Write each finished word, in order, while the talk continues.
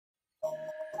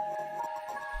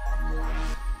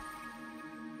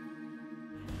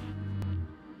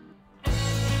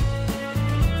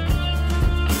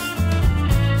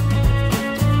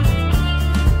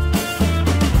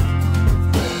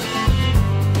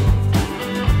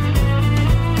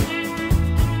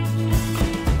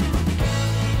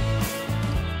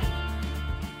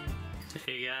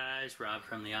Scott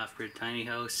from the Off-Grid Tiny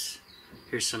House.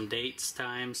 Here's some dates,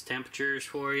 times, temperatures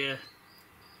for you.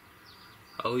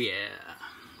 Oh yeah.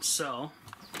 So,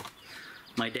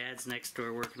 my dad's next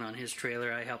door working on his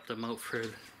trailer. I helped him out for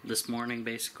this morning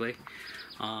basically.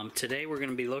 Today we're going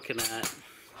to be looking at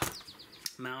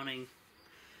mounting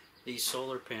these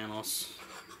solar panels,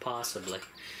 possibly.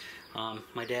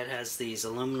 My dad has these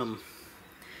aluminum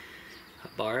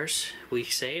bars we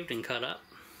saved and cut up.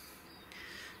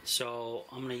 So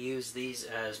I'm going to use these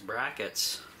as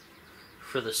brackets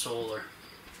for the solar.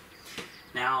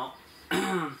 Now,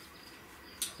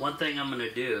 one thing I'm going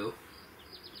to do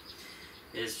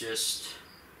is just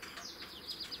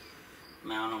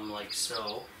mount them like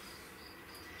so,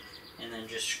 and then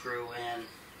just screw in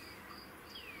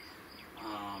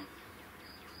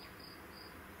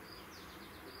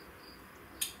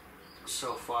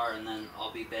so far, and then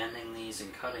I'll be bending these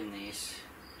and cutting these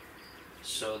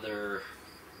so they're,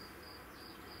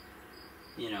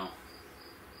 you know,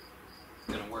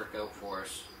 gonna work out for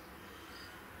us.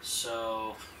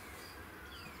 So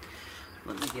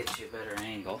let me get you a better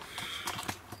angle,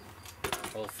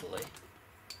 hopefully.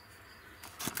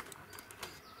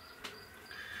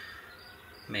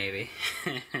 Maybe.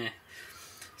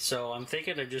 So I'm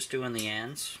thinking of just doing the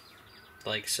ends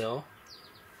like so.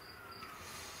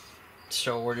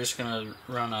 So we're just gonna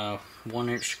run a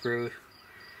 1-inch screw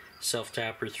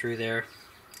self-tapper through there,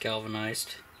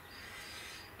 galvanized,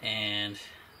 and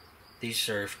these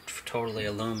are totally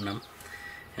aluminum,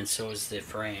 and so is the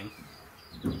frame.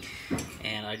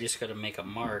 And I just got to make a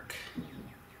mark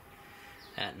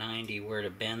at 90 where to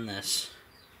bend this,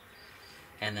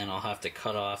 and then I'll have to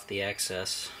cut off the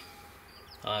excess,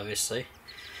 obviously.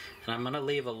 And I'm going to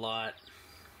leave a lot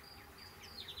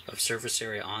of surface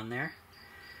area on there,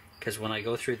 because when I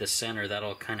go through the center,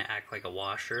 that'll kind of act like a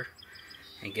washer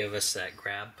and give us that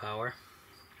grab power.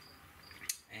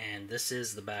 And this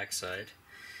is the backside,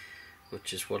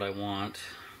 which is what I want.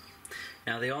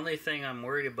 Now the only thing I'm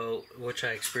worried about, which I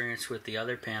experienced with the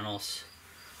other panels,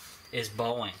 is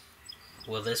bowing.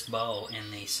 Will this bow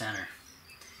in the center?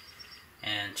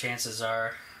 And chances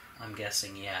are, I'm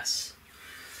guessing yes.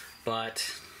 But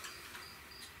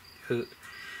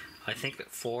I think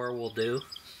that 4 will do.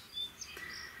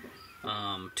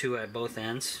 2 at both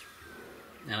ends,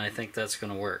 and I think that's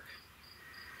going to work.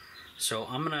 So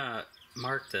I'm going to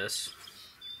mark this.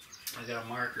 I got a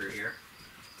marker here,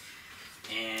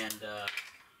 and I'm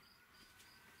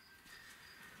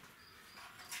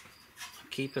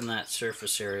keeping that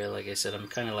surface area. Like I said, I'm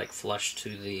kind of like flush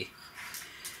to the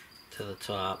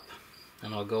top,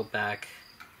 and I'll go back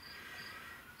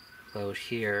about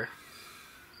here,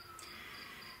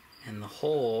 and the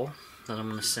hole that I'm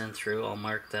going to send through, I'll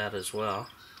mark that as well.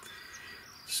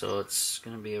 So it's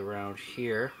going to be around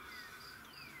here.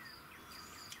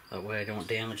 That way I don't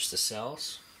damage the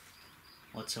cells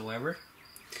whatsoever.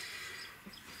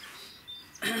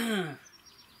 And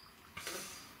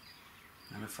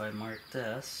if I mark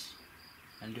this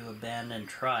and do a bend and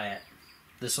try it,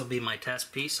 this will be my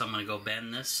test piece. I'm going to go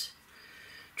bend this,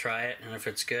 try it, and if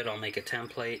it's good, I'll make a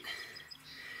template.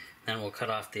 Then we'll cut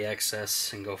off the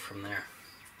excess and go from there.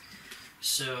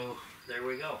 So there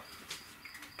we go.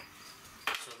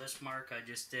 So this mark I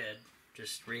just did,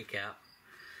 just recap,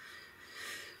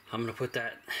 I'm going to put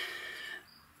that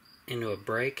into a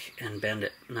break and bend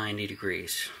it 90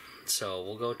 degrees. So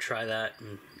we'll go try that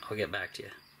and I'll get back to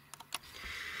you.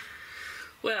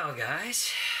 Well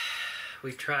guys,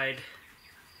 we tried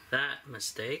that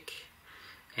mistake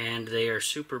and they are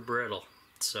super brittle,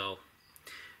 so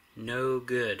no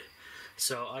good.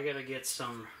 So I gotta get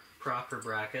some proper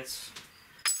brackets,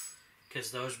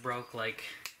 because those broke like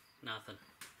nothing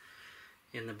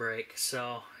in the break.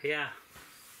 So yeah,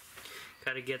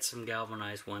 gotta get some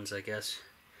galvanized ones, I guess.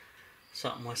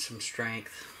 Something with some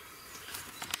strength.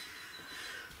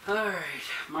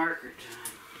 Alright, marker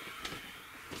time.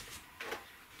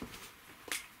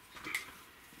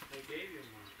 I gave you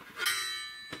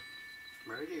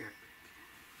one. Right here.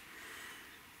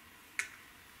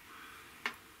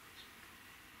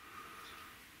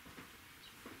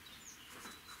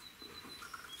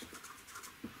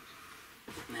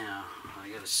 Now, I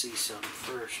gotta see something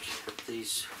first. If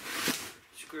these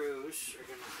screws are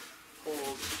gonna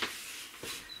hold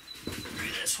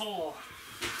this hole.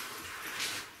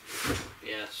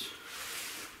 Yes.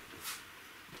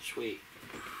 Sweet.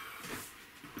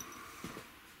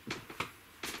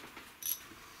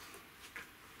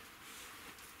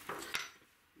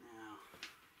 Now,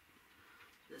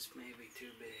 this may be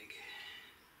too big.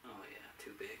 Oh yeah,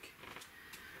 too big.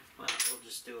 Well, we'll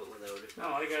just do it without it.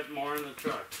 No, I got more in the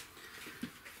truck.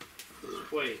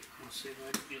 Wait, I'll see if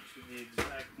I can get you the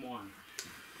exact one.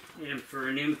 And for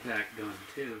an impact gun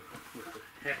too, with the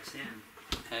hex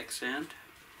end. Hex end?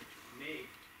 Me.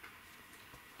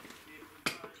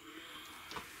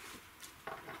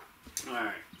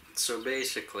 Alright, so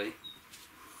basically,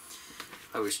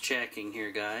 I was checking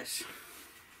here, guys,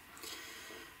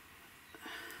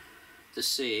 to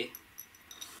see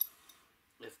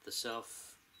if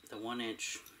the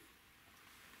 1-inch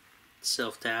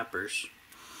self-tappers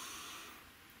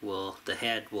the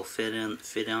head will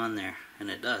fit on there, and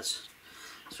it does.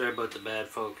 Sorry about the bad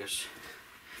focus.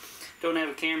 Don't have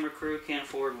a camera crew, can't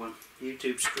afford one.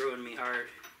 YouTube's screwing me hard.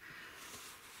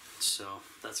 So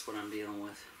that's what I'm dealing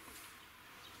with.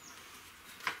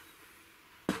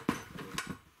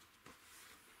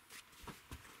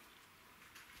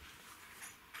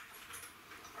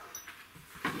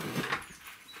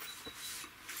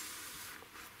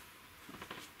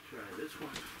 Try this one.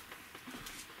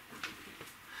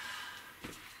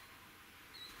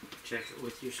 Check it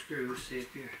with your screw, see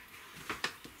if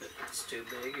It's too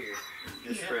big or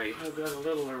just yeah, right. I've got a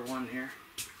littler one here.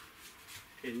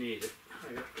 If you need it.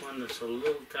 I got one that's a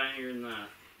little tinier than that.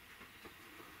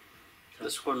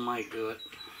 This one might do it.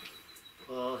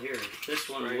 Well, here, this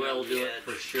one Right will on the do it edge.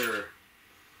 for sure.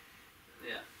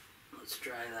 Yeah, let's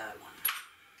try that one.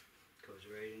 Goes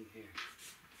right in here.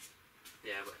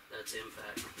 Yeah, but that's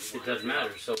impact. It doesn't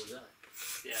matter, so is that.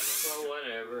 Yeah, but Well,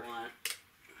 whatever. we want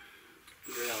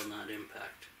drill, not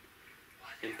impact.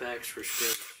 Impact's for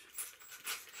screws.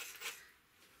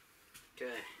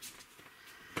 Okay.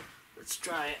 Let's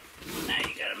try it. Now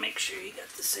you gotta make sure you got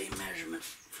the same measurement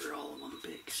for all of them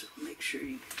big, so make sure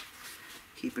you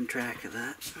keeping track of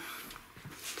that.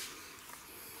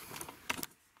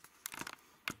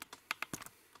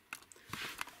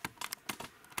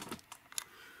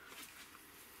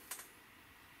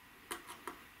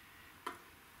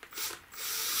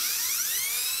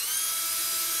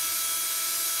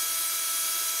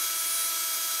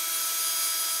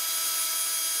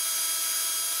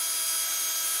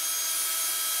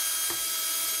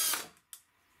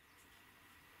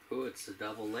 Oh, it's a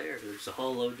double layer. There's a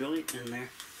hollow joint in there.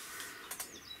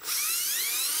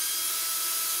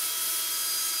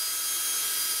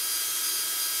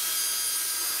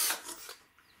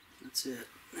 That's it.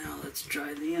 Now let's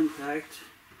try the impact.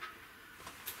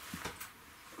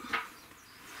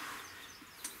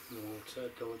 No, it's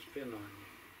that don't spin on you.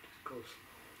 Just go slow.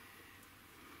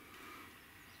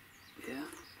 Yeah.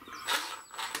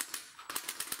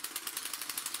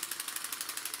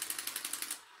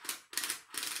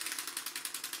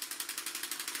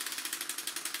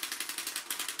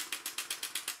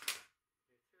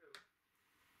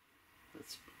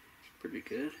 That's pretty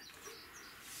good.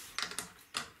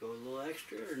 Go a little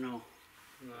extra or no?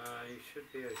 Nah, you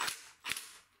should be.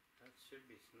 That should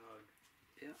be snug.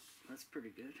 Yeah, that's pretty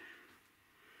good.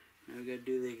 Now we gotta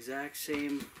do the exact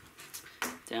same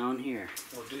down here.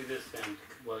 We'll do this then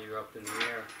while you're up in the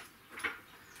air.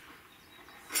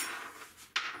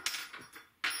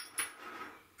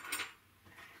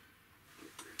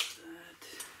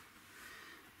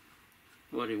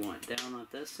 What do you want? Down at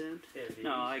this end? Yeah,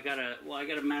 No, I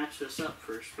gotta match this up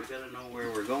first. We gotta know where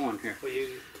we're going here. Well, you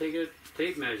take a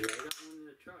tape measure. I got one in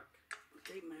the truck.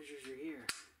 The tape measures are here.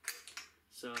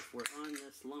 So if we're on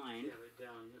this line, Yeah, but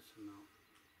down this amount.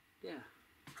 yeah.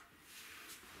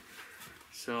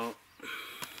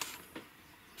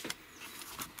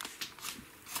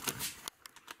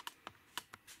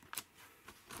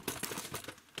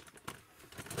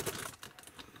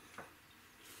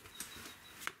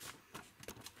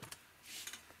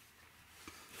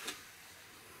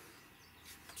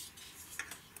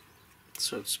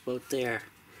 So it's about there,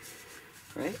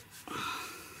 right?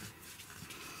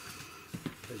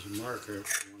 There's a marker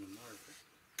if you want to mark it.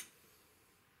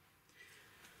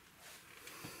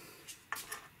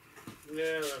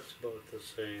 Yeah, that's about the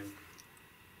same.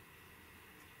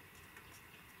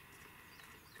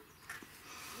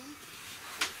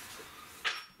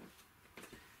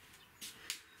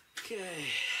 Okay,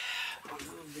 I'll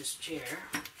move this chair.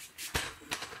 I'll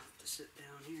have to sit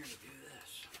down here to do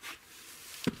this.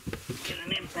 Get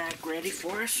an impact ready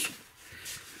for us,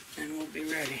 and we'll be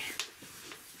ready.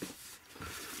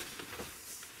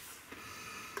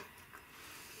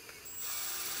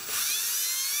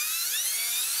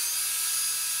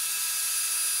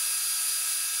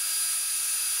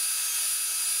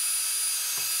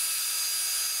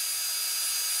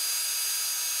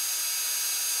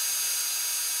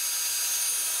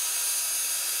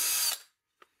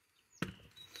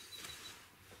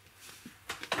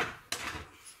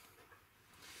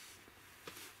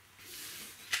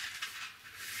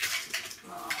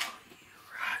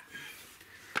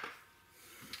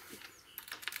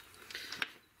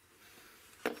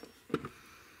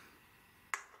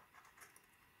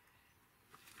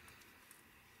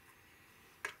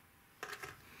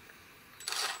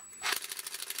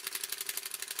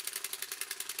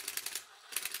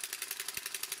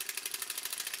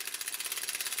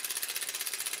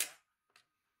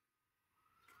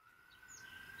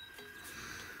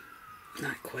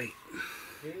 Not quite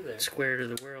You're there. square to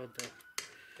the world, though.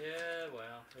 Yeah,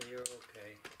 well, you're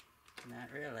okay. Not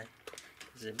really.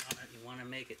 Because you want to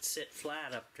make it sit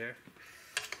flat up there.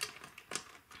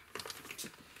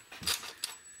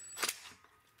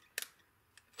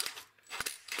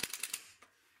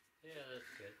 Yeah, that's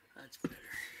good. That's better.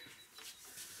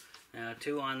 Now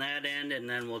 2 on that end, and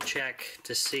then we'll check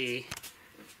to see.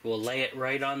 We'll lay it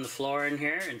right on the floor in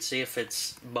here and see if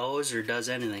it's bows or does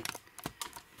anything.